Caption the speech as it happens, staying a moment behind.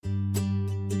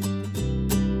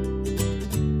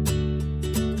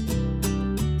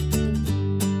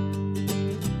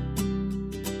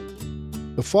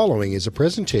following is a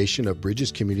presentation of Bridges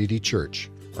Community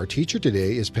Church. Our teacher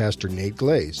today is Pastor Nate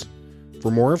Glaze. For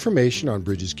more information on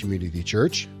Bridges Community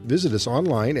Church, visit us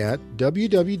online at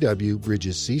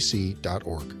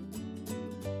www.bridgescc.org.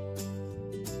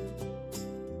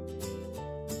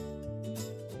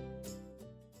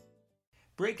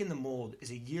 Breaking the Mold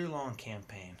is a year-long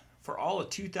campaign. For all of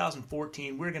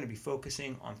 2014, we're going to be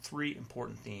focusing on three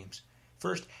important themes.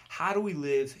 First, how do we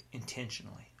live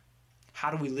intentionally? How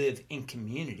do we live in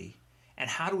community? And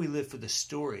how do we live for the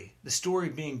story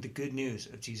being the good news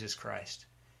of Jesus Christ?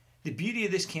 The beauty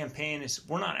of this campaign is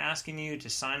we're not asking you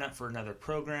to sign up for another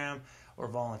program or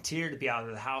volunteer to be out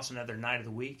of the house another night of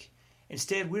the week.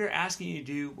 Instead, we're asking you to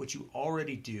do what you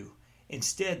already do.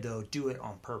 Instead, though, do it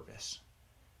on purpose.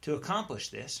 To accomplish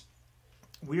this,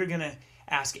 we're going to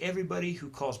ask everybody who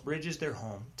calls Bridges their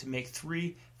home to make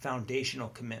three foundational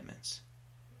commitments.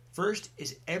 First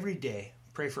is every day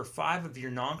pray for 5 of your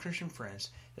non-Christian friends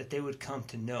that they would come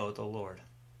to know the Lord.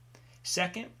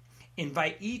 Second,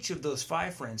 invite each of those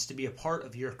 5 friends to be a part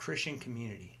of your Christian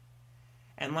community.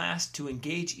 And last, to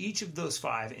engage each of those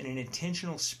 5 in an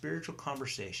intentional spiritual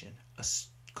conversation, a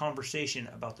conversation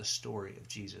about the story of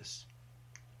Jesus.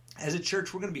 As a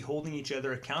church, we're going to be holding each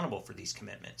other accountable for these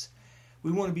commitments.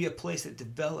 We want to be a place that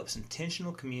develops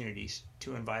intentional communities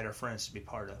to invite our friends to be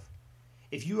part of.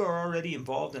 If you are already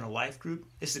involved in a life group,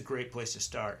 this is a great place to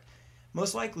start.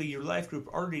 Most likely, your life group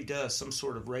already does some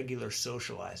sort of regular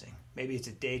socializing. Maybe it's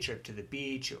a day trip to the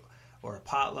beach or a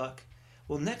potluck.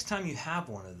 Well, next time you have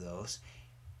one of those,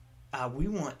 we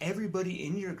want everybody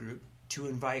in your group to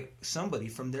invite somebody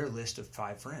from their list of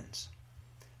 5 friends.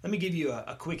 Let me give you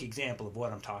a quick example of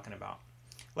what I'm talking about.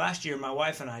 Last year, my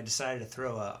wife and I decided to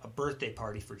throw a birthday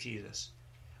party for Jesus.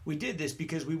 We did this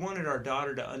because we wanted our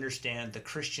daughter to understand the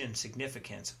Christian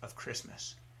significance of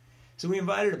Christmas. So we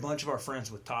invited a bunch of our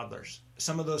friends with toddlers.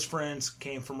 Some of those friends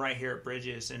came from right here at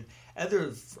Bridges, and other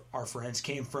of our friends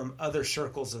came from other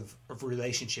circles of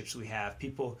relationships we have,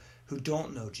 people who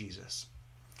don't know Jesus.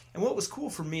 And what was cool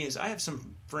for me is I have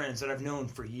some friends that I've known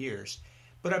for years,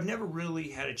 but I've never really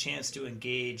had a chance to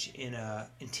engage in an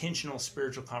intentional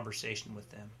spiritual conversation with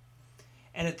them.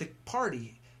 And at the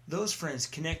party, those friends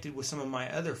connected with some of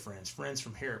my other friends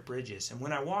from here at Bridges. And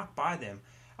when I walked by them,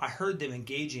 I heard them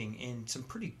engaging in some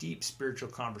pretty deep spiritual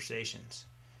conversations.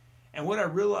 And what I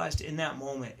realized in that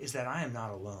moment is that I am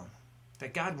not alone.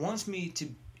 That God wants me to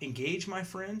engage my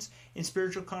friends in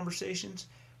spiritual conversations,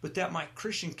 but that my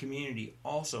Christian community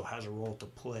also has a role to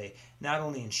play, not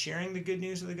only in sharing the good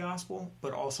news of the gospel,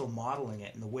 but also modeling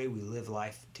it in the way we live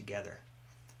life together.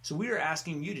 So we are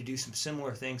asking you to do some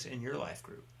similar things in your life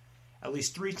group. At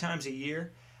least 3 times a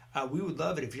year, we would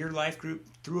love it if your life group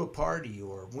threw a party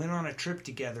or went on a trip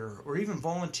together or even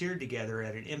volunteered together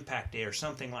at an impact day or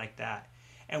something like that.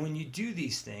 And when you do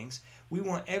these things, we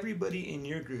want everybody in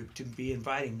your group to be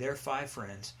inviting their 5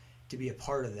 friends to be a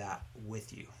part of that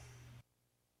with you.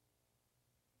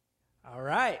 All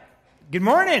right. Good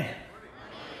morning.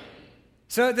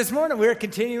 So this morning we're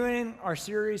continuing our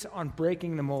series on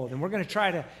breaking the mold, and we're going to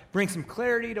try to bring some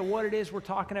clarity to what it is we're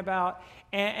talking about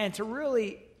and to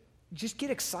really just get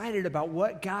excited about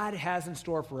what God has in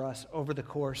store for us over the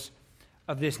course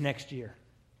of this next year.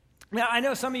 Now, I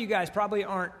know some of you guys probably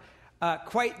aren't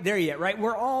quite there yet, right?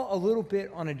 We're all a little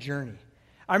bit on a journey.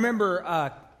 I remember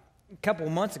a couple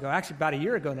of months ago, actually about a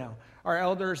year ago now, our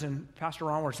elders and Pastor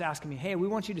Ron were asking me, hey, we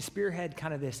want you to spearhead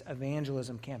kind of this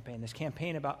evangelism campaign, this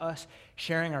campaign about us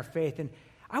sharing our faith. And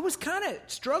I was kind of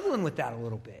struggling with that a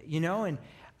little bit, you know. And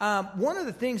one of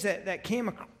the things that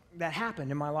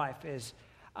happened in my life is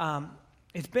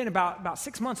it's been about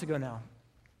 6 months ago now.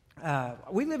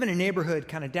 We live in a neighborhood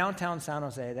kind of downtown San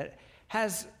Jose that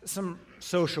has some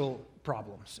social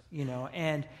problems, you know,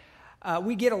 and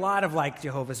we get a lot of like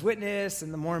Jehovah's Witness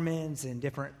and the Mormons and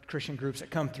different Christian groups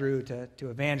that come through to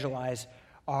evangelize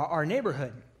our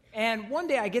neighborhood. And one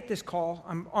day I get this call.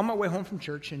 I'm on my way home from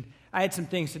church, and I had some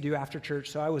things to do after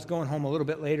church, so I was going home a little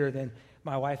bit later than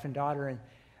my wife and daughter. And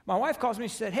my wife calls me.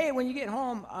 She said, hey, when you get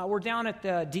home, we're down at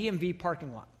the DMV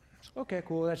parking lot. Okay,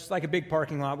 cool. That's like a big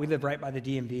parking lot. We live right by the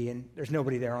DMV, and there's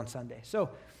nobody there on Sunday.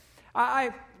 So I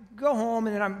go home,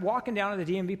 and then I'm walking down to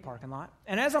the DMV parking lot.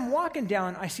 And as I'm walking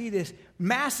down, I see this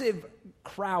massive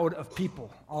crowd of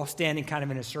people all standing kind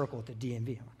of in a circle at the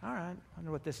DMV. I'm like, all right, I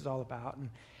wonder what this is all about. And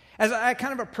as I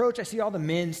kind of approach, I see all the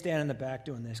men standing in the back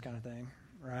doing this kind of thing,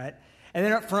 right? And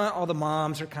then up front, all the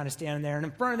moms are kind of standing there. And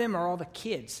in front of them are all the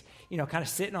kids, you know, kind of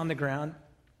sitting on the ground.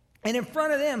 And in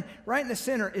front of them, right in the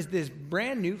center, is this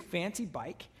brand new fancy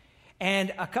bike.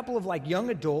 And a couple of like young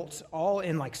adults, all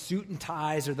in like suit and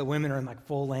ties, or the women are in like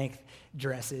full length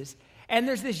dresses. And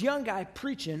there's this young guy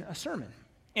preaching a sermon.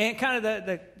 And kind of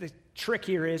the trick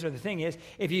here is, or the thing is,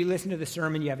 if you listen to the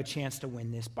sermon, you have a chance to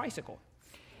win this bicycle.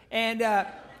 And, all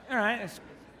right, it's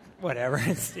whatever.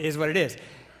 It is what it is.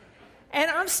 And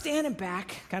I'm standing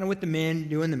back, kind of with the men,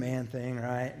 doing the man thing,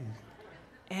 right?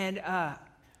 And I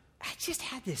just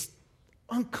had this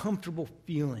uncomfortable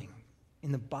feeling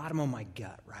in the bottom of my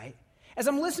gut, right? As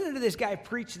I'm listening to this guy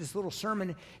preach this little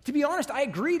sermon, to be honest, I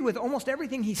agreed with almost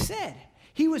everything he said.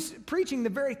 He was preaching the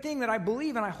very thing that I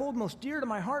believe and I hold most dear to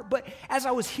my heart. But as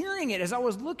I was hearing it, as I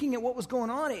was looking at what was going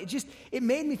on, it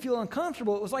made me feel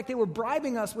uncomfortable. It was like they were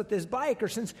bribing us with this bike, or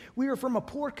since we were from a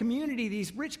poor community,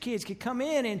 these rich kids could come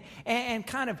in and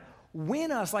kind of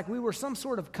win us like we were some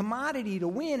sort of commodity to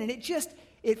win. And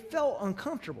it felt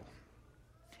uncomfortable.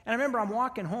 And I remember I'm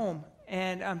walking home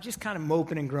and I'm just kind of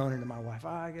moping and groaning to my wife.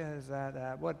 I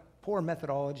guess what poor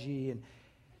methodology.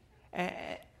 And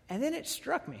then it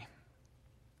struck me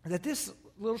that this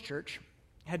little church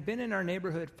had been in our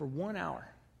neighborhood for 1 hour,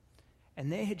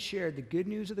 and they had shared the good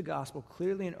news of the gospel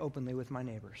clearly and openly with my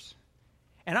neighbors.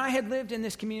 And I had lived in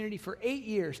this community for 8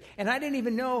 years, and I didn't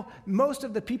even know most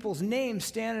of the people's names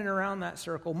standing around that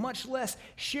circle, much less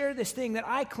share this thing that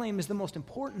I claim is the most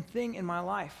important thing in my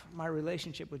life, my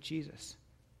relationship with Jesus.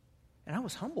 And I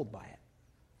was humbled by it.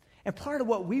 And part of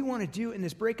what we want to do in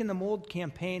this Breaking the Mold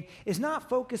campaign is not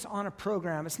focus on a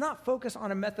program. It's not focus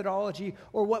on a methodology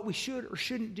or what we should or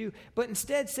shouldn't do, but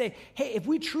instead say, hey, if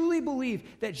we truly believe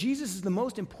that Jesus is the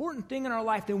most important thing in our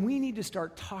life, then we need to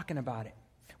start talking about it.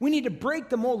 We need to break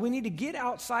the mold. We need to get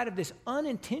outside of this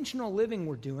unintentional living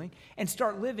we're doing and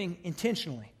start living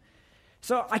intentionally.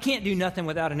 So I can't do nothing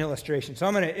without an illustration, so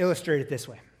I'm going to illustrate it this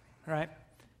way, all right?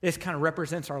 This kind of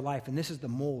represents our life, and this is the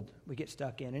mold we get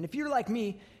stuck in. And if you're like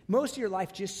me, most of your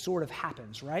life just sort of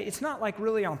happens, right? It's not like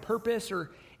really on purpose or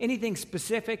anything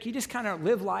specific. You just kind of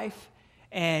live life,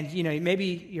 and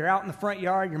maybe you're out in the front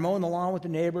yard, you're mowing the lawn with the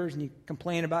neighbors, and you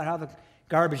complain about how the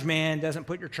garbage man doesn't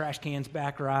put your trash cans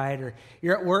back right, or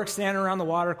you're at work standing around the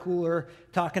water cooler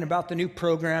talking about the new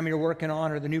program you're working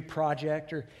on or the new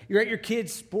project, or you're at your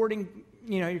kids' sporting,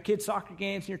 your kids' soccer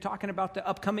games, and you're talking about the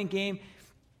upcoming game.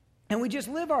 And we just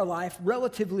live our life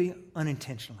relatively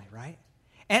unintentionally, right?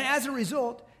 And as a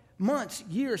result, months,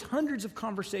 years, hundreds of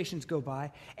conversations go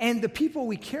by, and the people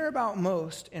we care about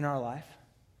most in our life,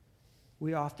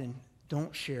 we often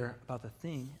don't share about the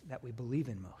thing that we believe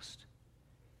in most,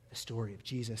 the story of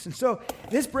Jesus. And so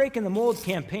this Breaking the Mold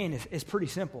campaign is pretty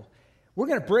simple. We're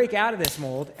going to break out of this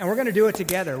mold, and we're going to do it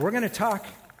together. We're going to talk.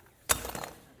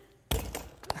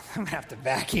 I'm going to have to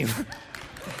vacuum.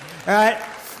 All right.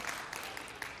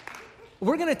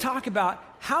 We're going to talk about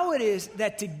how it is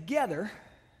that together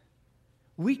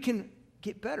we can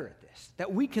get better at this,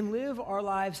 that we can live our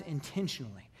lives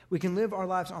intentionally. We can live our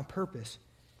lives on purpose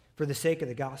for the sake of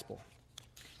the gospel.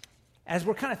 As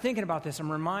we're kind of thinking about this,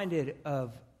 I'm reminded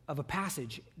of a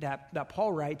passage that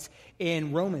Paul writes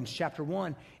in Romans chapter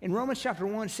 1. In Romans chapter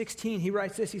 1:16, he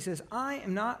writes this. He says, I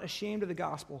am not ashamed of the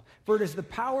gospel, for it is the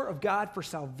power of God for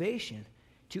salvation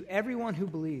to everyone who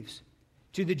believes,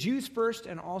 to the Jews first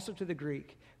and also to the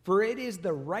Greek. For it is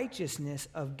the righteousness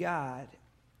of God.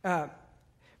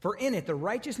 For in it the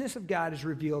righteousness of God is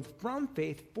revealed from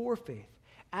faith for faith.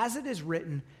 As it is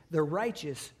written, the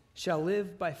righteous shall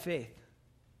live by faith.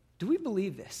 Do we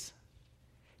believe this?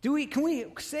 Can we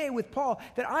say with Paul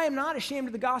that I am not ashamed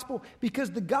of the gospel because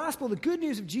the gospel, the good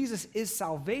news of Jesus, is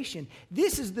salvation?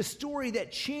 This is the story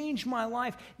that changed my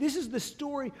life. This is the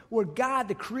story where God,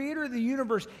 the creator of the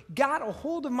universe, got a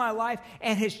hold of my life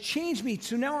and has changed me.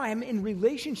 So now I am in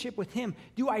relationship with him.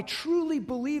 Do I truly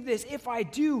believe this? If I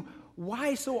do,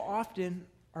 why so often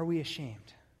are we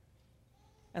ashamed?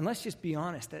 And let's just be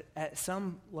honest, that at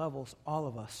some levels, all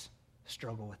of us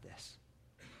struggle with this.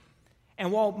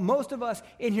 And while most of us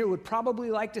in here would probably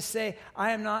like to say,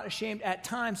 I am not ashamed, at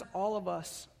times all of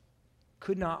us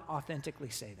could not authentically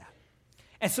say that.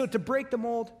 And so to break the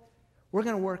mold, we're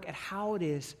going to work at how it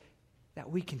is that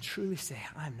we can truly say,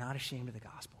 I'm not ashamed of the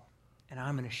gospel, and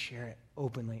I'm going to share it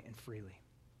openly and freely.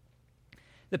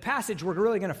 The passage we're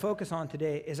really going to focus on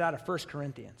today is out of 1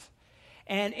 Corinthians.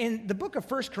 And in the book of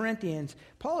 1 Corinthians,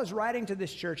 Paul is writing to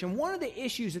this church, and one of the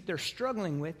issues that they're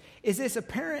struggling with is this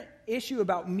apparent issue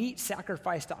about meat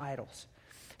sacrificed to idols.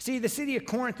 See, the city of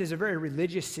Corinth is a very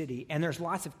religious city, and there's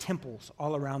lots of temples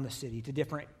all around the city to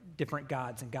different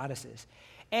gods and goddesses.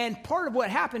 And part of what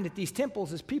happened at these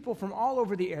temples is people from all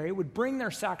over the area would bring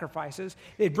their sacrifices,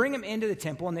 they'd bring them into the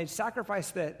temple, and they'd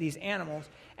sacrifice these animals,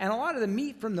 and a lot of the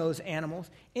meat from those animals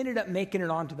ended up making it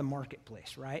onto the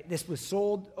marketplace, right? This was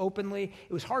sold openly.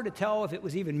 It was hard to tell if it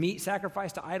was even meat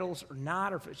sacrificed to idols or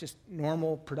not, or if it was just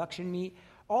normal production meat.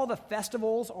 All the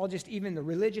festivals, all just even the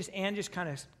religious and just kind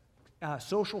of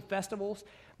social festivals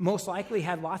most likely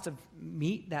had lots of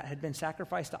meat that had been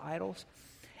sacrificed to idols.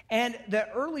 And the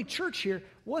early church here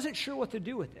wasn't sure what to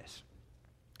do with this.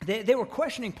 They were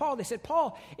questioning Paul. They said,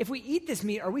 Paul, if we eat this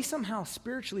meat, are we somehow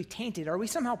spiritually tainted? Are we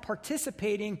somehow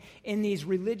participating in these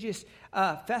religious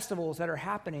festivals that are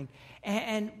happening?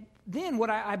 And then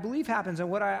what I believe happens, and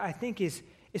what I think is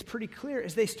pretty clear,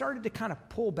 is they started to kind of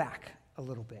pull back a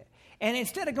little bit. And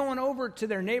instead of going over to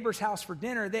their neighbor's house for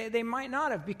dinner, they might not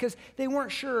have, because they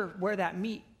weren't sure where that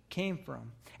meat came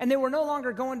from. And they were no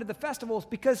longer going to the festivals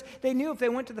because they knew if they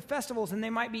went to the festivals and they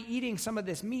might be eating some of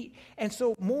this meat. And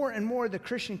so more and more the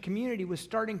Christian community was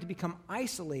starting to become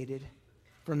isolated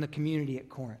from the community at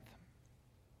Corinth.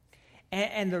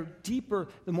 And the deeper,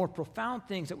 the more profound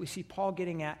things that we see Paul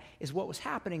getting at is what was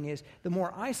happening is the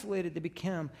more isolated they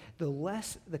became, the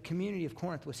less the community of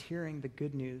Corinth was hearing the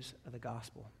good news of the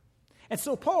gospel. And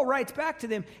so Paul writes back to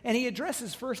them, and he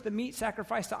addresses first the meat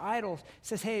sacrificed to idols,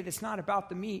 says, hey, it's not about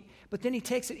the meat. But then he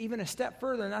takes it even a step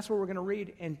further, and that's what we're going to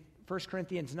read in 1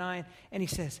 Corinthians 9. And he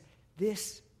says,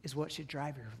 this is what should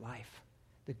drive your life,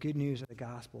 the good news of the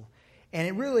gospel. And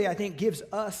it really, I think, gives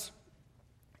us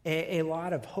a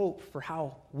lot of hope for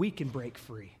how we can break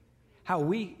free, how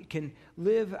we can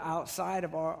live outside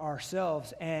of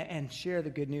ourselves and share the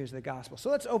good news of the gospel. So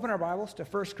let's open our Bibles to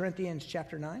 1 Corinthians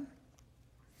chapter 9.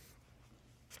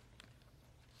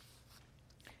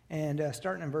 And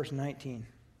starting in verse 19.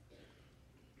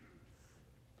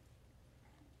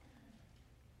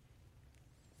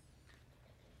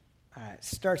 All right,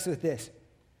 starts with this.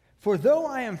 For though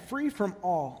I am free from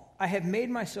all, I have made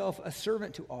myself a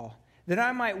servant to all, that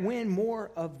I might win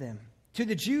more of them. To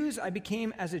the Jews I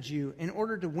became as a Jew, in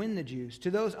order to win the Jews.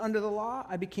 To those under the law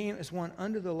I became as one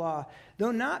under the law,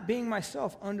 though not being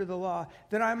myself under the law,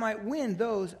 that I might win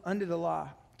those under the law.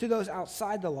 To those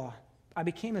outside the law I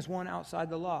became as one outside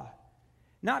the law,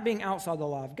 not being outside the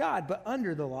law of God, but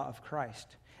under the law of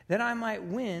Christ, that I might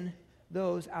win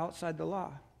those outside the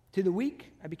law. To the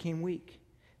weak I became weak,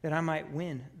 that I might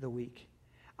win the weak.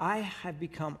 I have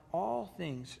become all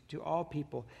things to all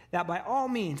people, that by all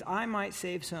means I might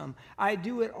save some. I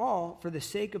do it all for the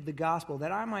sake of the gospel,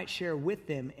 that I might share with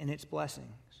them in its blessings.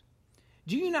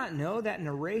 Do you not know that in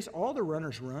a race all the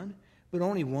runners run, but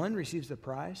only one receives the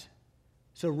prize?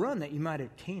 So run that you might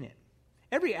obtain it.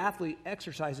 Every athlete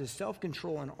exercises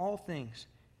self-control in all things.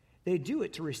 They do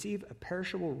it to receive a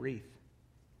perishable wreath,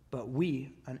 but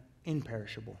we an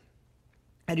imperishable.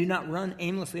 I do not run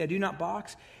aimlessly. I do not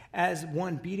box as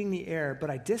one beating the air, but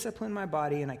I discipline my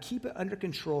body and I keep it under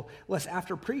control, lest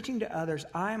after preaching to others,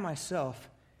 I myself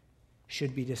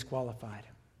should be disqualified.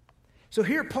 So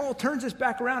here Paul turns this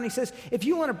back around. He says, if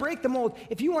you want to break the mold,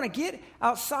 if you want to get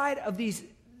outside of these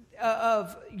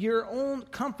of your own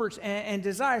comforts and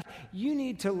desires, you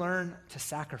need to learn to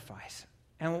sacrifice.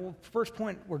 And the first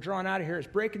point we're drawing out of here is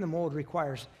breaking the mold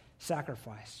requires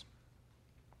sacrifice.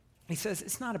 He says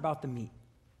it's not about the meat.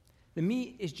 The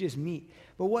meat is just meat.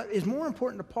 But what is more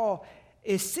important to Paul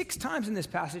is 6 times in this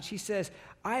passage he says,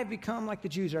 I have become like the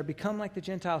Jews, or I become like the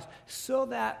Gentiles, so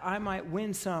that I might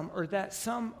win some, or that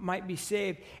some might be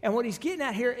saved. And what he's getting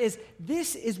at here is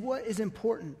this is what is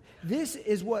important. This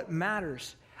is what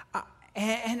matters.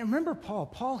 And remember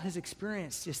Paul has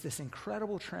experienced just this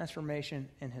incredible transformation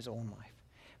in his own life.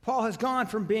 Paul has gone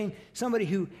from being somebody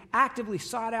who actively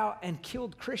sought out and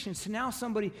killed Christians to now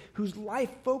somebody whose life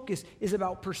focus is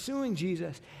about pursuing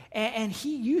Jesus. And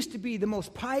he used to be the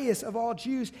most pious of all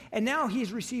Jews, and now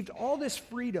he's received all this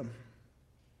freedom.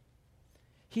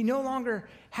 He no longer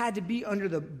had to be under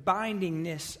the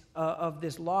bindingness of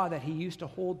this law that he used to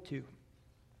hold to.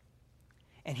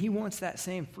 And he wants that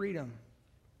same freedom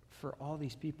for all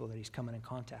these people that he's coming in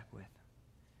contact with.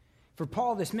 For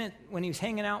Paul, this meant when he was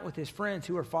hanging out with his friends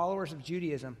who were followers of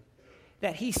Judaism,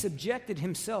 that he subjected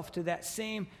himself to that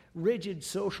same rigid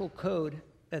social code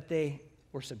that they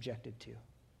were subjected to.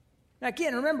 Now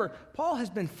again, remember, Paul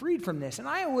has been freed from this, and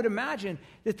I would imagine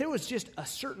that there was just a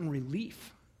certain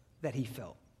relief that he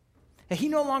felt. That he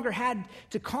no longer had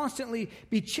to constantly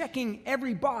be checking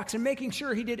every box and making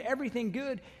sure he did everything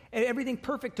good and everything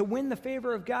perfect to win the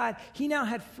favor of God. He now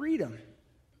had freedom.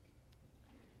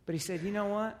 But he said, you know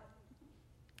what?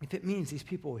 If it means these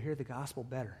people will hear the gospel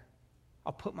better,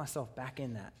 I'll put myself back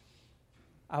in that.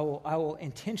 I will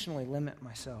intentionally limit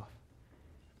myself.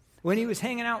 When he was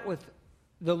hanging out with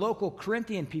the local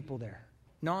Corinthian people there,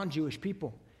 non-Jewish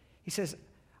people, he says,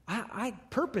 I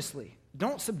purposely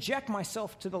don't subject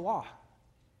myself to the law.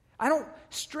 I don't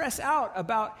stress out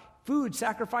about food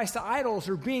sacrificed to idols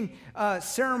or being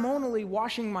ceremonially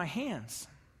washing my hands.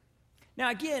 Now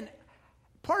again,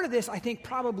 part of this I think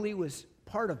probably was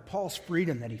part of Paul's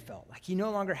freedom that he felt. Like he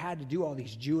no longer had to do all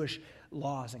these Jewish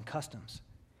laws and customs.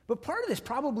 But part of this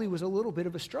probably was a little bit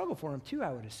of a struggle for him too,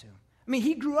 I would assume. I mean,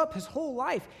 he grew up his whole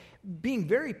life being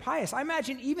very pious. I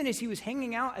imagine even as he was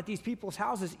hanging out at these people's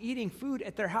houses, eating food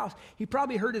at their house, he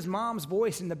probably heard his mom's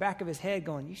voice in the back of his head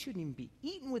going, you shouldn't even be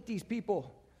eating with these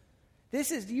people.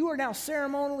 You are now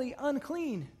ceremonially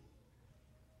unclean.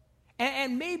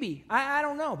 And maybe, I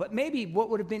don't know, but maybe what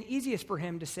would have been easiest for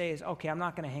him to say is, okay, I'm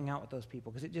not going to hang out with those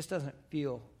people because it just doesn't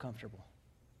feel comfortable.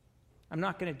 I'm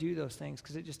not going to do those things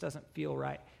because it just doesn't feel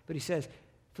right. But he says,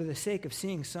 for the sake of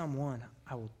seeing someone,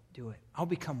 I will do it. I'll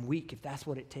become weak if that's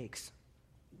what it takes.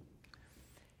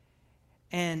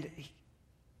 And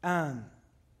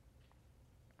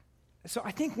so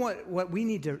I think what we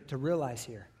need to realize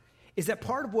here is that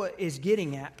part of what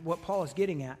Paul is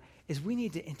getting at, is we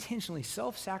need to intentionally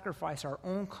self-sacrifice our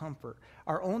own comfort,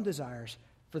 our own desires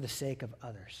for the sake of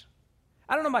others.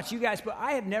 I don't know about you guys, but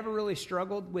I have never really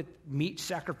struggled with meat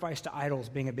sacrificed to idols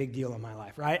being a big deal in my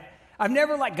life, right? I've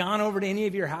never gone over to any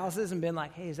of your houses and been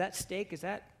like, hey, is that steak, was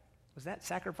that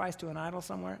sacrificed to an idol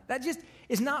somewhere? That just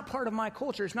is not part of my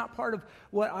culture. It's not part of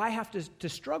what I have to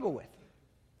struggle with.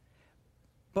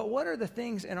 But what are the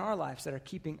things in our lives that are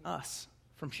keeping us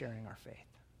from sharing our faith?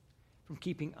 From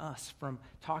keeping us from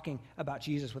talking about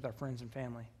Jesus with our friends and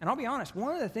family? And I'll be honest,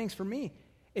 one of the things for me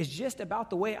is just about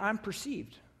the way I'm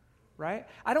perceived. Right?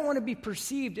 I don't want to be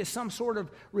perceived as some sort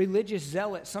of religious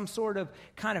zealot, some sort of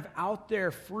kind of out there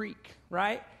freak,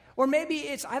 right? Or maybe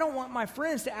it's I don't want my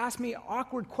friends to ask me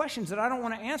awkward questions that I don't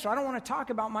want to answer. I don't want to talk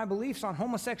about my beliefs on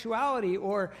homosexuality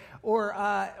or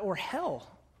hell,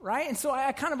 right? And so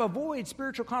I kind of avoid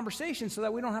spiritual conversations so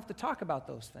that we don't have to talk about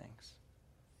those things.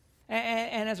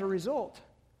 And as a result,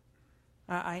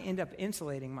 I end up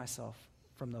insulating myself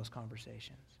from those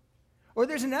conversations. Or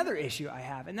there's another issue I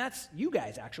have, and that's you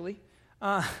guys, actually.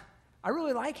 I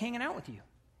really like hanging out with you,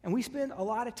 and we spend a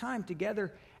lot of time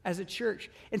together as a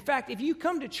church. In fact, if you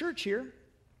come to church here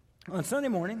on Sunday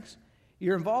mornings,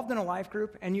 you're involved in a life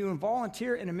group, and you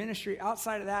volunteer in a ministry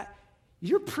outside of that,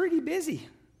 you're pretty busy.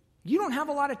 You don't have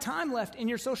a lot of time left in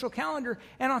your social calendar,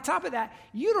 and on top of that,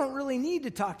 you don't really need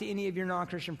to talk to any of your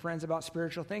non-Christian friends about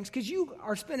spiritual things because you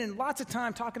are spending lots of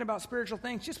time talking about spiritual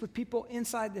things just with people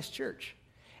inside this church.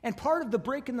 And part of the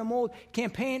Breaking the Mold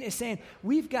campaign is saying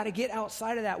we've got to get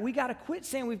outside of that. We got to quit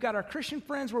saying we've got our Christian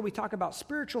friends where we talk about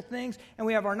spiritual things, and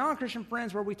we have our non-Christian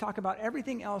friends where we talk about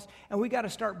everything else, and we got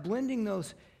to start blending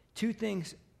those two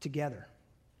things together.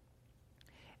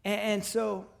 And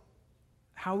so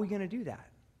how are we going to do that?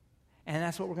 And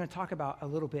that's what we're going to talk about a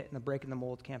little bit in the Breaking the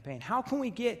Mold campaign. How can we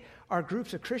get our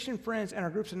groups of Christian friends and our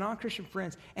groups of non-Christian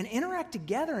friends and interact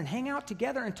together and hang out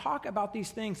together and talk about these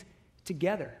things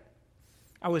together?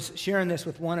 I was sharing this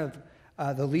with one of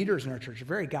the leaders in our church, a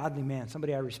very godly man,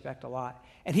 somebody I respect a lot.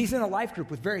 And he's in a life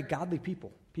group with very godly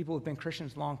people who've been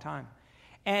Christians a long time.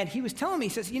 And he was telling me, he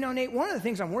says, Nate, one of the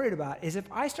things I'm worried about is if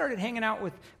I started hanging out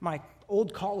with my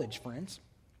old college friends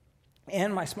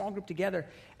and my small group together,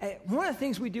 one of the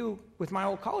things we do with my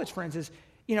old college friends is,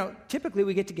 typically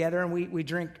we get together and we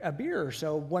drink a beer or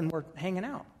so when we're hanging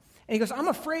out. And he goes, I'm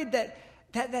afraid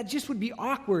that just would be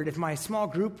awkward if my small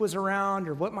group was around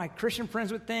or what my Christian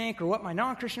friends would think or what my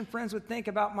non-Christian friends would think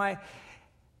about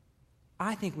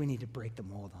I think we need to break the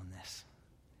mold on this.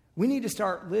 We need to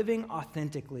start living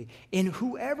authentically. In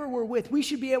whoever we're with, we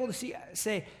should be able to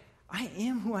say, I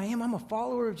am who I am. I'm a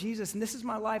follower of Jesus, and this is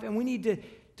my life. And we need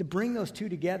to bring those two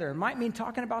together. It might mean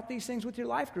talking about these things with your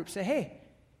life group. Say, hey,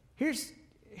 here's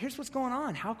what's going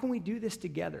on. How can we do this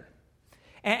together?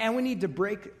 And we need to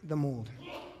break the mold.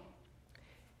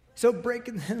 So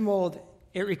breaking the mold,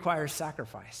 it requires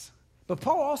sacrifice. But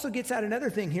Paul also gets at another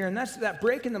thing here, and that's that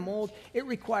breaking the mold, it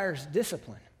requires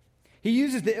discipline. He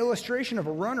uses the illustration of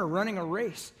a runner running a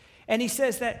race. And he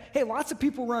says that, hey, lots of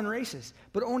people run races,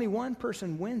 but only one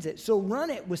person wins it. So run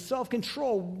it with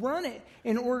self-control. Run it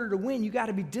in order to win. You got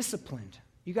to be disciplined.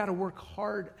 You got to work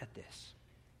hard at this.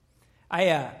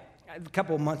 A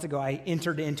couple of months ago, I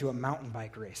entered into a mountain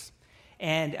bike race.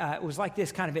 And it was like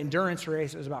this kind of endurance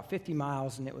race. It was about 50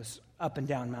 miles, and it was up and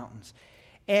down mountains.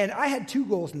 And I had two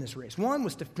goals in this race. One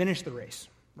was to finish the race,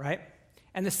 right?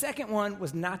 And the second one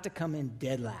was not to come in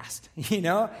dead last,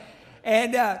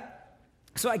 And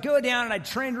so I go down, and I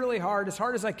trained really hard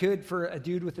as I could for a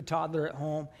dude with a toddler at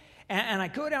home. And I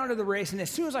go down to the race, and as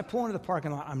soon as I pull into the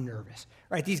parking lot, I'm nervous,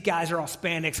 right? These guys are all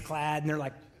spandex clad, and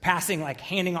they're passing,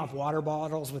 handing off water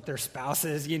bottles with their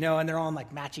spouses, and they're all in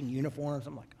matching uniforms.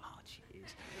 I'm like,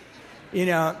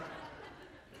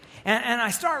 And I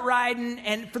start riding,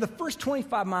 and for the first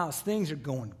 25 miles, things are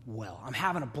going well. I'm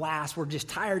having a blast. We're just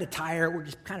tire to tire. We're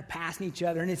just kind of passing each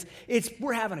other, and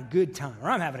we're having a good time, or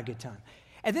I'm having a good time.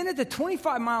 And then at the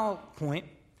 25-mile point,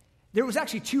 there was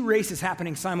actually 2 races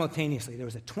happening simultaneously. There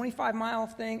was a 25-mile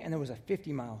thing, and there was a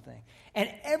 50-mile thing. And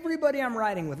everybody I'm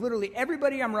riding with, literally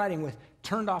everybody I'm riding with,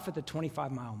 turned off at the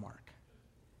 25-mile mark.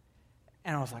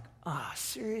 And I was like,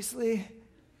 seriously?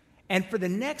 And for the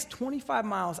next 25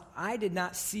 miles, I did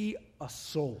not see a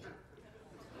soul.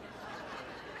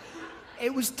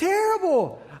 It was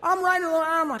terrible. I'm riding along,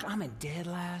 I'm like, I'm in dead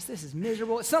last. This is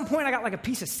miserable. At some point, I got like a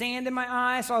piece of sand in my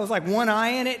eye, so I was like one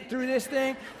eye in it through this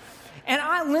thing. And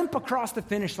I limp across the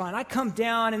finish line. I come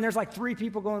down, and there's like 3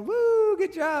 people going, woo,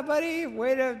 good job, buddy.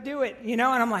 Way to do it, And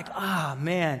I'm like,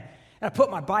 man. And I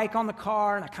put my bike on the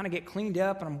car, and I kind of get cleaned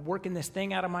up, and I'm working this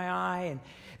thing out of my eye. And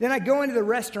then I go into the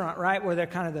restaurant, right, where they're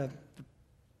kind of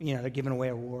they're giving away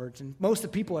awards. And most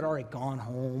of the people had already gone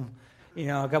home.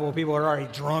 A couple of people had already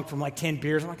drunk from like 10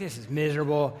 beers. I'm like, this is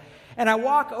miserable. And I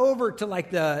walk over to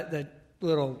like the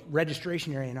little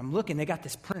registration area, and I'm looking. They got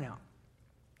this printout.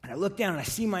 And I look down, and I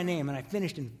see my name, and I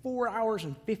finished in 4 hours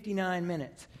and 59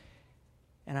 minutes.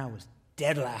 And I was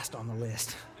dead last on the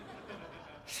list.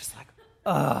 It's just like,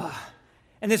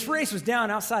 And this race was down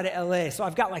outside of LA, so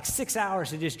I've got like 6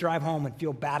 hours to just drive home and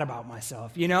feel bad about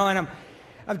myself, And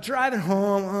I'm driving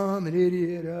home, I'm an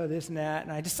idiot, this and that.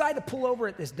 And I decide to pull over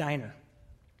at this diner.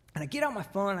 And I get out my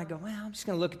phone, and I go, well, I'm just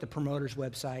going to look at the promoter's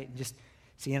website and just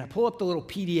see. And I pull up the little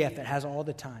PDF that has all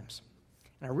the times.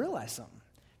 And I realize something,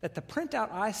 that the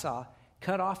printout I saw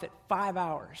cut off at 5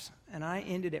 hours. And I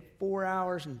ended at 4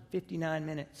 hours and 59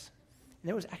 minutes. And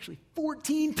there was actually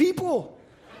 14 people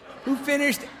who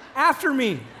finished after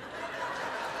me.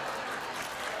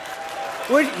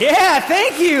 Yeah,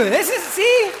 thank you.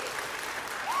 See?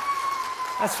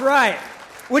 That's right.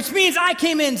 Which means I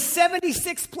came in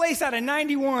 76th place out of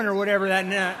 91 or whatever that.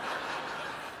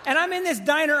 And I'm in this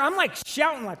diner. I'm like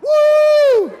shouting like,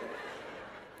 woo!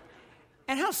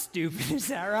 And how stupid is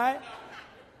that, right?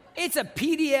 It's a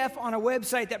PDF on a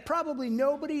website that probably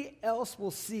nobody else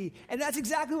will see. And that's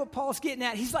exactly what Paul's getting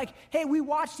at. He's like, hey, we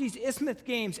watch these Isthmus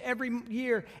games every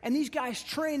year, and these guys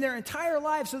train their entire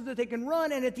lives so that they can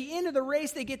run, and at the end of the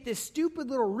race, they get this stupid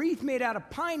little wreath made out of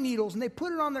pine needles, and they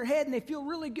put it on their head, and they feel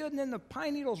really good, and then the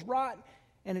pine needles rot,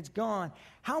 and it's gone.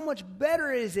 How much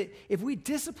better is it if we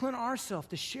discipline ourselves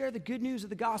to share the good news of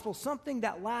the gospel, something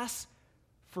that lasts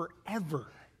forever,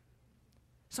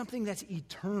 something that's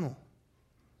eternal?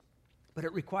 But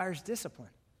it requires discipline.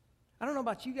 I don't know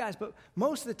about you guys, but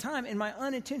most of the time in my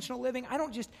unintentional living, I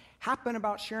don't just happen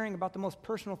about sharing about the most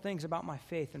personal things about my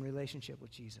faith and relationship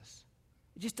with Jesus.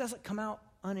 It just doesn't come out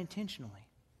unintentionally.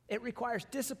 It requires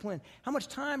discipline. How much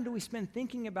time do we spend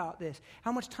thinking about this?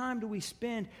 How much time do we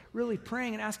spend really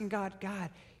praying and asking God,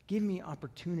 give me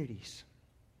opportunities?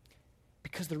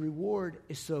 Because the reward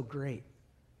is so great.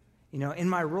 In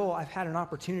my role, I've had an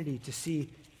opportunity to see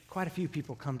quite a few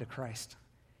people come to Christ.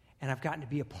 And I've gotten to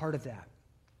be a part of that.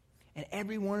 And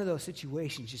every one of those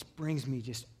situations just brings me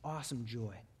just awesome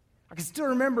joy. I can still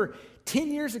remember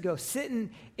 10 years ago sitting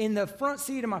in the front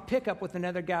seat of my pickup with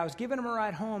another guy. I was giving him a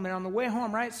ride home, and on the way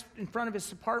home, right in front of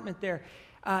his apartment there,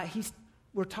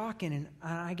 we're talking, and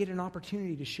I get an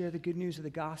opportunity to share the good news of the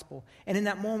gospel. And in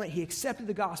that moment, he accepted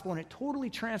the gospel, and it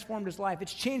totally transformed his life.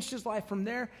 It's changed his life from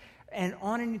there and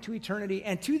on into eternity.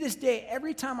 And to this day,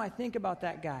 every time I think about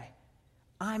that guy,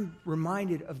 I'm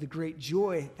reminded of the great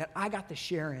joy that I got to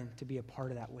share in to be a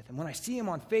part of that with him. When I see him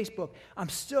on Facebook, I'm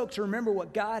stoked to remember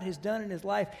what God has done in his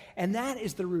life, and that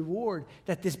is the reward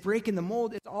that this breaking the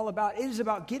mold is all about. It is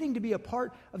about getting to be a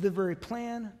part of the very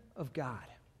plan of God.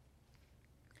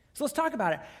 So let's talk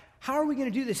about it. How are we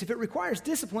going to do this? If it requires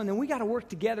discipline, then we got to work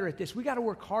together at this. We got to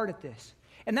work hard at this.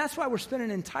 And that's why we're spending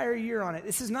an entire year on it.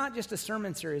 This is not just a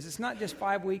sermon series. It's not just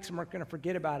 5 weeks and we're going to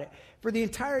forget about it. For the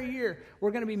entire year, we're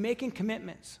going to be making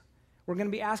commitments. We're going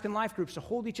to be asking life groups to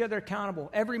hold each other accountable.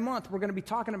 Every month, we're going to be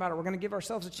talking about it. We're going to give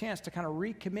ourselves a chance to kind of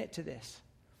recommit to this.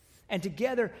 And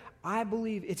together, I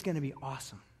believe it's going to be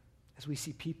awesome as we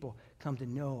see people come to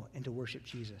know and to worship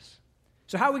Jesus.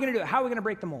 So how are we going to do it? How are we going to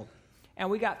break the mold?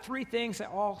 And we got 3 things that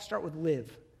all start with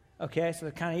live. Okay, so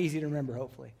they're kind of easy to remember,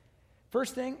 hopefully.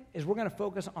 First thing is we're going to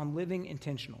focus on living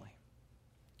intentionally.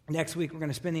 Next week, we're going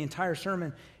to spend the entire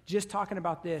sermon just talking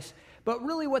about this. But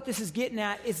really what this is getting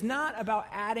at is not about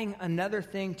adding another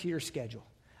thing to your schedule.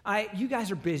 You guys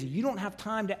are busy. You don't have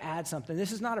time to add something.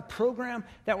 This is not a program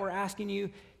that we're asking you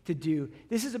to do.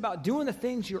 This is about doing the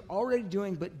things you're already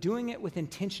doing, but doing it with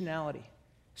intentionality.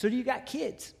 So do you got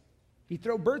kids? You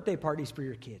throw birthday parties for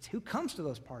your kids. Who comes to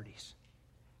those parties?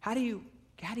 How do you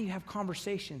How do you have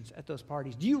conversations at those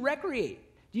parties? Do you recreate?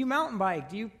 Do you mountain bike?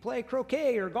 Do you play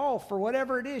croquet or golf or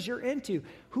whatever it is you're into?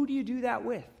 Who do you do that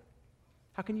with?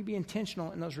 How can you be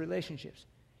intentional in those relationships?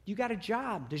 You got a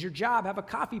job. Does your job have a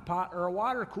coffee pot or a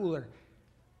water cooler?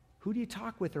 Who do you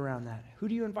talk with around that? Who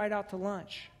do you invite out to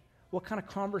lunch? What kind of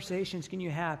conversations can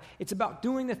you have? It's about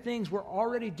doing the things we're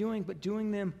already doing, but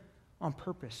doing them on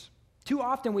purpose. Too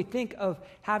often we think of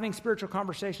having spiritual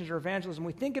conversations or evangelism,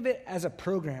 we think of it as a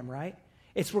program, right?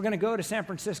 We're going to go to San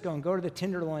Francisco and go to the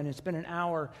Tenderloin and spend an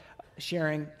hour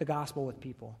sharing the gospel with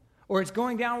people. Or it's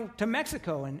going down to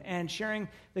Mexico and sharing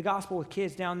the gospel with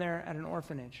kids down there at an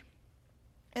orphanage.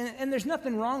 And there's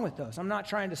nothing wrong with those. I'm not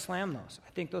trying to slam those.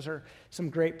 I think those are some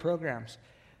great programs.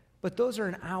 But those are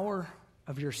an hour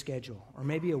of your schedule, or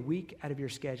maybe a week out of your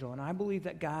schedule. And I believe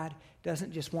that God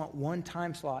doesn't just want one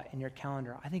time slot in your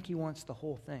calendar. I think he wants the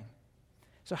whole thing.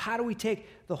 So how do we take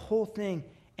the whole thing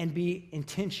and be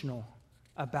intentional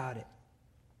about it?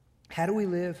 How do we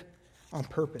live on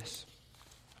purpose?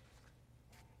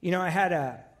 You know, I had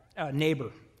a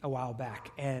neighbor a while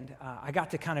back, and I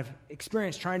got to kind of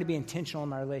experience trying to be intentional in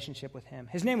my relationship with him.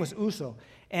 His name was Uso,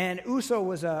 and Uso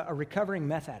was a recovering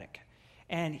meth addict,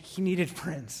 and he needed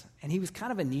friends, and he was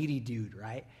kind of a needy dude,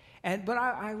 right? But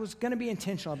I was going to be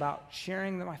intentional about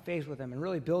sharing my faith with him and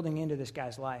really building into this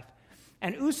guy's life.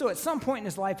 And Uso, at some point in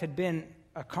his life, had been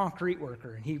a concrete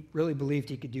worker, and he really believed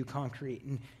he could do concrete.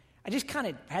 And I just kind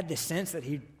of had this sense that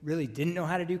he really didn't know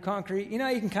how to do concrete. You know,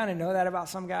 you can kind of know that about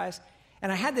some guys.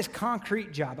 And I had this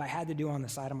concrete job I had to do on the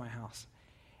side of my house.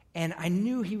 And I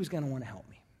knew he was going to want to help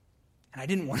me. And I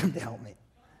didn't want him to help me.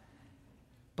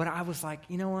 But I was like,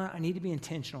 you know what? I need to be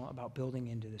intentional about building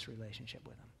into this relationship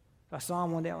with him. So I saw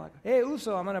him one day. I'm like, hey,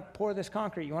 Uso, I'm going to pour this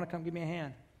concrete. You want to come give me a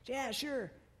hand? Said, yeah,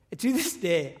 sure. And to this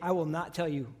day, I will not tell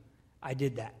you I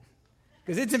did that.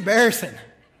 Because it's embarrassing.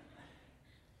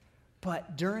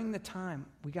 But during the time,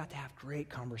 we got to have great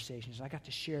conversations. I got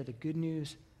to share the good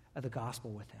news of the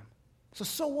gospel with him.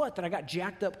 So what that I got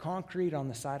jacked up concrete on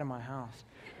the side of my house,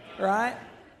 right?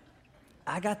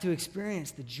 I got to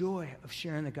experience the joy of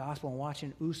sharing the gospel and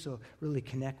watching Uso really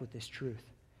connect with this truth.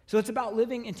 So it's about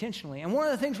living intentionally. And one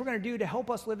of the things we're going to do to help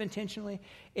us live intentionally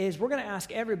is we're going to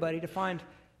ask everybody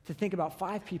to think about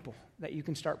 5 people that you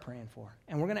can start praying for.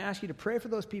 And we're going to ask you to pray for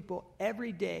those people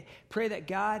every day. Pray that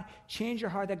God change your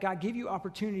heart, that God give you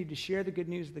opportunity to share the good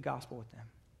news of the gospel with them.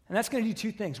 And that's going to do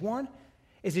 2 things. One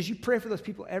is as you pray for those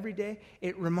people every day,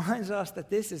 it reminds us that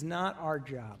this is not our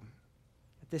job,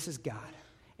 that this is God.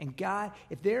 And God,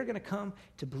 if they're going to come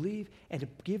to believe and to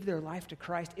give their life to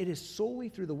Christ, it is solely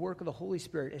through the work of the Holy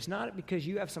Spirit. It's not because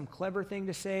you have some clever thing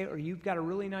to say or you've got a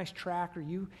really nice track or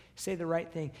you say the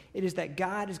right thing. It is that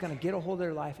God is going to get a hold of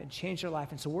their life and change their life.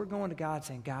 And so we're going to God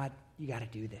saying, God, you got to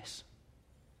do this.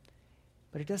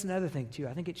 But it does another thing too.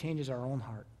 I think it changes our own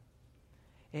heart.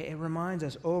 It reminds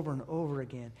us over and over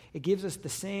again. It gives us the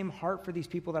same heart for these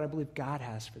people that I believe God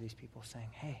has for these people, saying,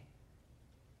 hey,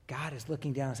 God is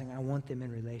looking down and saying, I want them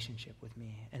in relationship with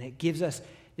me. And it gives us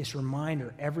this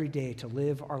reminder every day to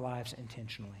live our lives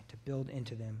intentionally, to build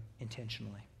into them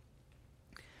intentionally.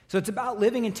 So it's about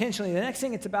living intentionally. The next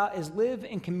thing it's about is live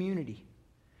in community.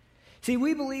 See,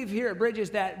 we believe here at Bridges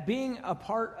that being a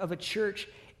part of a church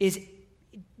is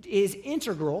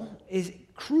integral, is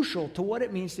crucial to what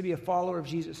it means to be a follower of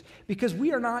Jesus. Because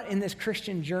we are not in this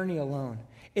Christian journey alone.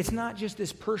 It's not just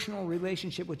this personal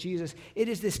relationship with Jesus. It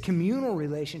is this communal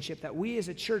relationship that we as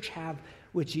a church have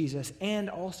with Jesus and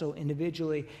also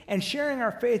individually. And sharing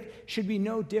our faith should be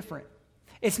no different.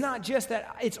 It's not just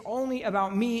that it's only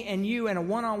about me and you and a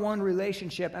one-on-one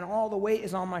relationship and all the weight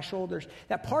is on my shoulders.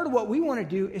 That part of what we want to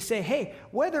do is say, hey,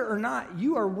 whether or not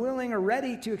you are willing or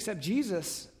ready to accept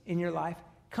Jesus in your life,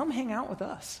 come hang out with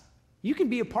us. You can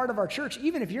be a part of our church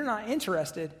even if you're not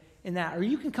interested in that, or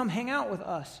you can come hang out with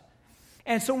us.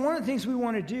 And so one of the things we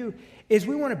want to do is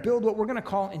we want to build what we're going to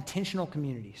call intentional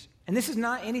communities. And this is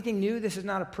not anything new. This is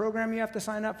not a program you have to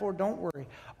sign up for. Don't worry.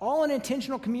 All an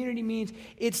intentional community means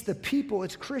it's the people,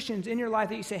 it's Christians in your life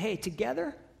that you say, hey,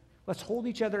 together, let's hold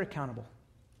each other accountable.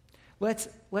 Let's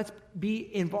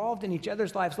be involved in each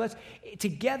other's lives. Let's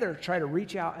together try to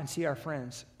reach out and see our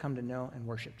friends come to know and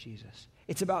worship Jesus.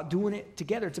 It's about doing it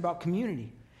together. It's about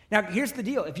community. Now, here's the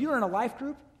deal. If you're in a life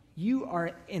group, you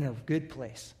are in a good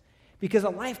place. Because a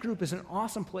life group is an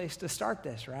awesome place to start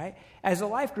this, right? As a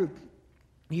life group,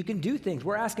 you can do things.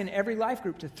 We're asking every life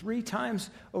group to 3 times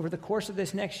over the course of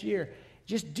this next year,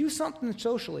 just do something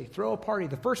socially, throw a party.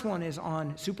 The first one is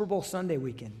on Super Bowl Sunday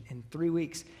weekend in 3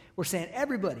 weeks. We're saying,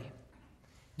 everybody,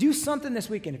 Do something this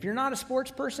weekend. If you're not a sports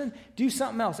person, do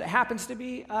something else. It happens to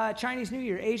be Chinese New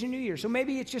Year, Asian New Year. So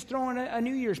maybe it's just throwing a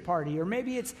New Year's party, or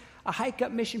maybe it's a hike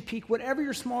up Mission Peak. Whatever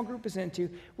your small group is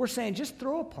into, we're saying just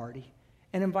throw a party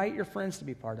and invite your friends to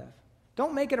be part of.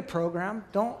 Don't make it a program.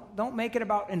 Don't make it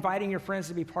about inviting your friends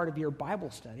to be part of your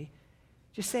Bible study.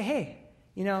 Just say, hey,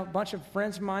 a bunch of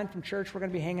friends of mine from church, we're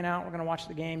going to be hanging out. We're going to watch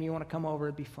the game. You want to come over?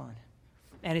 It'd be fun.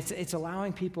 And it's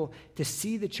allowing people to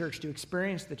see the church, to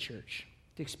experience the church,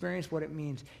 to experience what it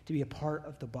means to be a part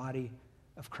of the body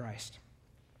of Christ.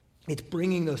 It's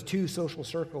bringing those two social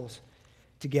circles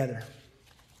together.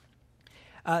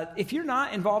 If you're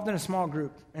not involved in a small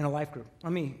group, in a life group,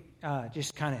 let me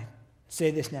just kind of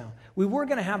say this now. We were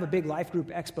going to have a big life group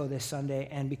expo this Sunday,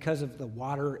 and because of the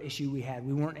water issue we had,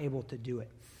 we weren't able to do it.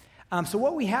 So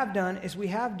what we have done is we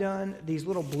have done these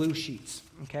little blue sheets,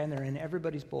 okay, and they're in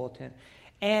everybody's bulletin.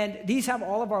 And these have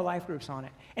all of our life groups on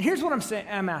it. And here's what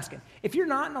I'm asking. If you're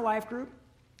not in a life group,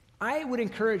 I would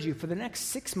encourage you for the next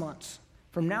 6 months,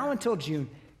 from now until June,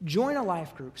 join a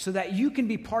life group so that you can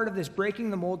be part of this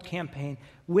Breaking the Mold campaign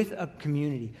with a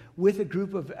community, with a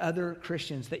group of other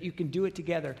Christians, that you can do it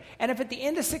together. And if at the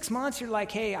end of 6 months you're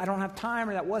like, hey, I don't have time,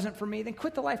 or that wasn't for me, then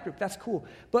quit the life group. That's cool.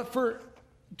 But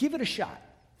give it a shot.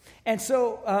 And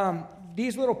so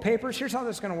these little papers, here's how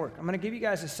this is going to work. I'm going to give you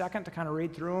guys a second to kind of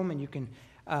read through them, and you can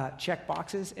check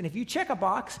boxes. And if you check a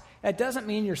box, that doesn't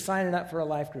mean you're signing up for a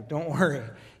life group. Don't worry.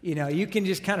 You can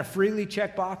just kind of freely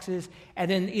check boxes, and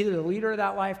then either the leader of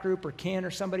that life group or Ken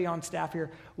or somebody on staff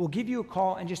here will give you a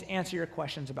call and just answer your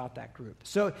questions about that group.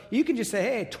 So you can just say,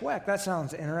 hey, TWEC, that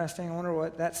sounds interesting. I wonder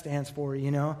what that stands for,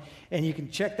 And you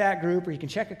can check that group, or you can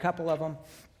check a couple of them,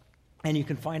 and you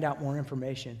can find out more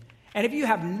information. And if you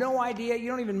have no idea, you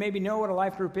don't even maybe know what a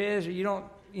life group is, or you don't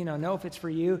know if it's for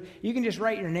you, you can just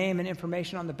write your name and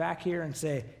information on the back here and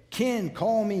say, Ken,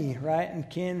 call me, right? And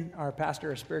Ken, our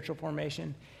pastor of spiritual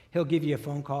formation, he'll give you a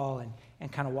phone call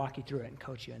and kind of walk you through it and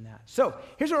coach you in that. So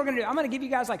here's what we're going to do. I'm going to give you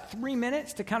guys like 3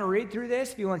 minutes to kind of read through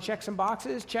this. If you want to check some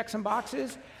boxes, check some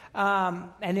boxes. And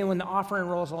then when the offering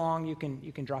rolls along, you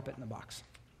can drop it in the box.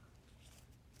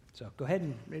 So go ahead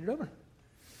and read it over.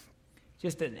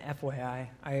 Just an FYI,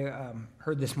 I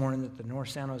heard this morning that the North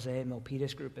San Jose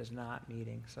Milpitas group is not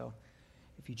meeting. So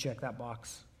if you check that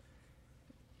box,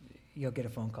 you'll get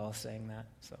a phone call saying that.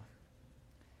 So,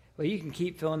 well, you can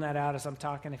keep filling that out as I'm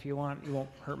talking if you want. You won't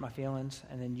hurt my feelings.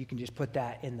 And then you can just put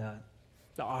that in the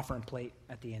offering plate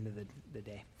at the end of the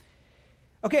day.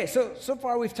 Okay, so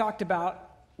far we've talked about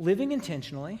living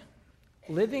intentionally,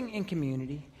 living in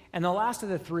community, and the last of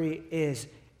the three is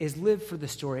live for the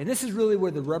story. And this is really where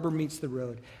the rubber meets the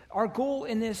road. Our goal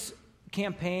in this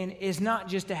campaign is not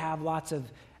just to have lots of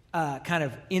kind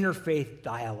of interfaith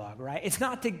dialogue, right? It's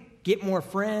not to get more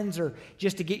friends or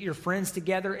just to get your friends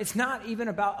together. It's not even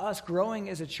about us growing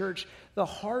as a church. The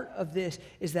heart of this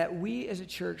is that we as a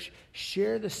church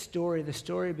share the story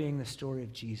being the story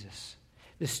of Jesus.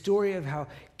 The story of how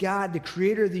God, the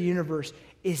creator of the universe,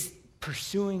 is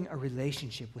pursuing a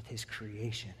relationship with his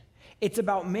creation. It's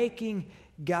about making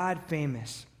God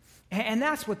famous. And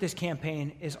that's what this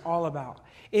campaign is all about.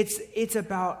 It's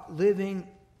about living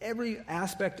every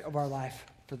aspect of our life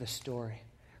for the story.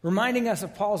 Reminding us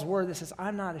of Paul's word that says,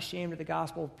 I'm not ashamed of the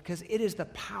gospel because it is the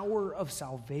power of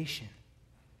salvation.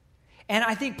 And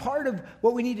I think part of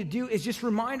what we need to do is just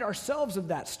remind ourselves of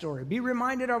that story. Be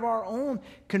reminded of our own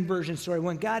conversion story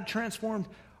when God transformed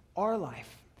our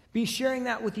life. Be sharing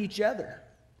that with each other.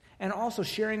 And also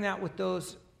sharing that with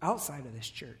those outside of this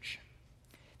church.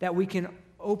 That we can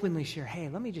openly share, hey,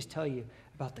 let me just tell you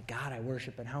about the God I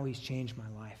worship and how he's changed my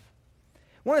life.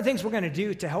 One of the things we're going to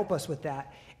do to help us with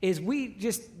that is we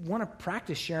just want to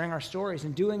practice sharing our stories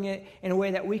and doing it in a way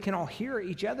that we can all hear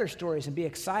each other's stories and be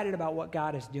excited about what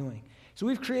God is doing. So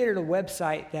we've created a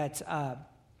website that's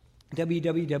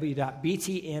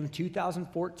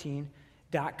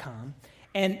www.btm2014.com.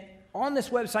 And on this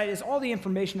website is all the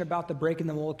information about the Breaking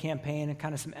the Mold campaign and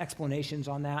kind of some explanations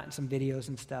on that and some videos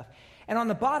and stuff. And on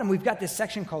the bottom, we've got this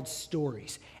section called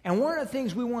Stories. And one of the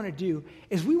things we want to do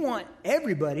is we want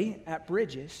everybody at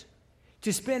Bridges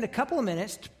to spend a couple of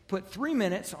minutes, to put 3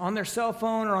 minutes on their cell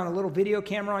phone or on a little video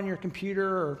camera on your computer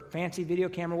or fancy video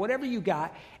camera, whatever you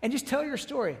got, and just tell your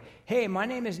story. Hey, my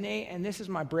name is Nate, and this is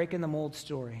my Breaking the Mold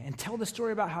story. And tell the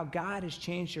story about how God has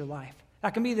changed your life.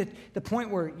 That can be the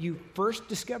point where you first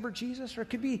discovered Jesus, or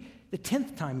it could be the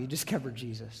 10th time you discovered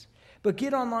Jesus. But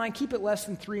get online, keep it less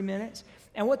than 3 minutes,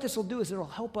 and what this will do is it'll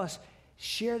help us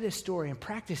share this story and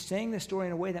practice saying this story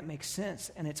in a way that makes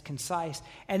sense and it's concise.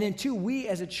 And then, two, we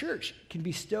as a church can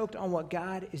be stoked on what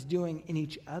God is doing in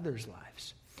each other's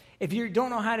lives. If you don't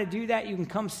know how to do that, you can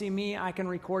come see me. I can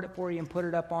record it for you and put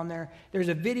it up on there. There's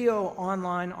a video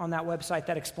online on that website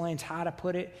that explains how to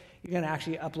put it. You're going to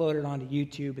actually upload it onto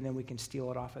YouTube, and then we can steal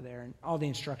it off of there. And all the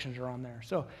instructions are on there.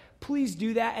 So please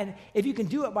do that. And if you can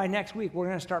do it by next week, we're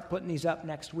going to start putting these up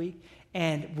next week.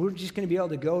 And we're just going to be able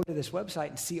to go to this website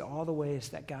and see all the ways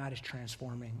that God is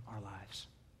transforming our lives.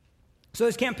 So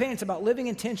this campaign, it's about living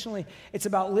intentionally. It's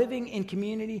about living in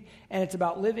community. And it's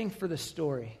about living for the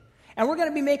story. And we're going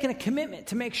to be making a commitment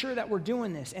to make sure that we're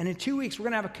doing this. And in 2 weeks, we're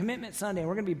going to have a commitment Sunday. And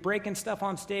we're going to be breaking stuff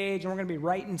on stage. And we're going to be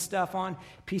writing stuff on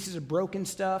pieces of broken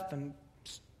stuff. And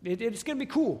it's going to be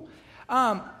cool.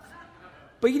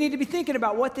 But you need to be thinking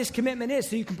about what this commitment is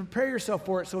so you can prepare yourself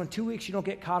for it so in 2 weeks you don't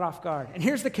get caught off guard. And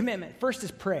here's the commitment. First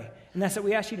is pray. And that's that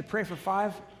we ask you to pray for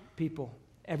 5 people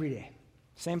every day.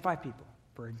 Same 5 people.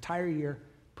 For an entire year,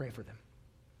 pray for them.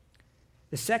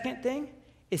 The second thing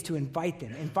is to invite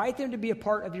them. Invite them to be a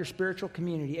part of your spiritual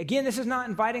community. Again, this is not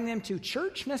inviting them to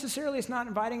church necessarily. It's not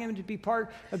inviting them to be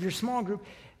part of your small group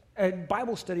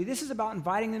Bible study. This is about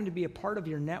inviting them to be a part of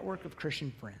your network of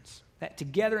Christian friends. That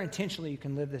together, intentionally, you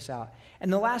can live this out.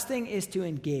 And the last thing is to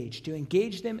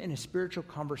engage them in a spiritual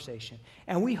conversation.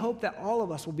 And we hope that all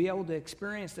of us will be able to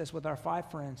experience this with our 5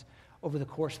 friends over the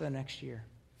course of the next year.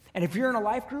 And if you're in a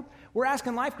life group, we're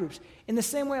asking life groups. In the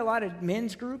same way a lot of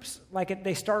men's groups, like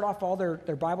they start off all their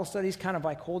Bible studies kind of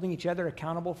like holding each other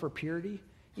accountable for purity.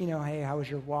 You know, hey, how was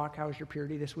your walk? How was your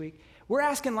purity this week? We're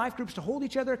asking life groups to hold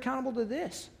each other accountable to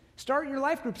this. Start your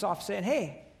life groups off saying,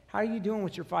 hey, how are you doing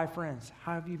with your 5 friends?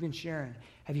 How have you been sharing?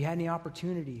 Have you had any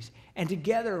opportunities? And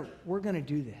together, we're going to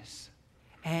do this.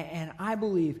 And I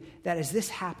believe that as this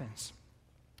happens,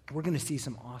 we're going to see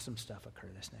some awesome stuff occur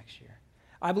this next year.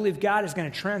 I believe God is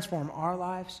going to transform our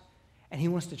lives, and he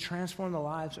wants to transform the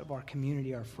lives of our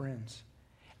community, our friends.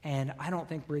 And I don't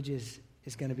think Bridges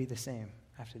is going to be the same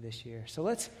after this year. So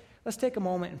let's take a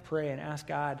moment and pray and ask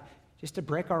God just to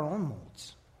break our own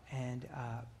molds and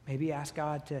maybe ask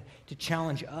God to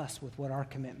challenge us with what our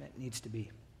commitment needs to be.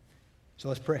 So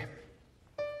let's pray.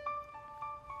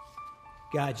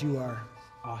 God, you are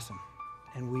awesome,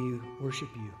 and we worship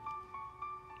you.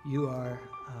 You are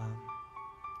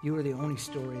the only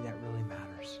story that really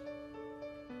matters.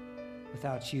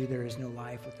 Without you, there is no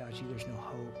life. Without you, there's no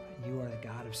hope. And you are the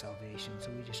God of salvation. So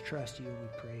we just trust you and we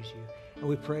praise you. And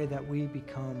we pray that we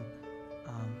become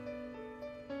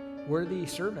worthy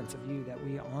servants of you, that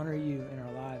we honor you in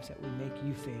our lives, that we make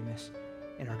you famous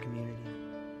in our community.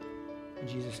 In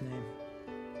Jesus' name,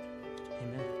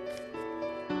 amen.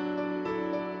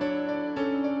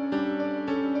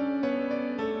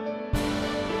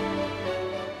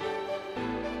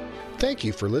 Thank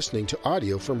you for listening to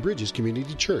audio from Bridges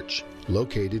Community Church,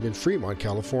 located in Fremont,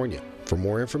 California. For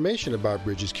more information about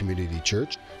Bridges Community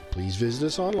Church, please visit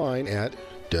us online at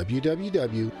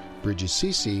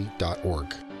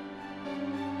www.bridgescc.org.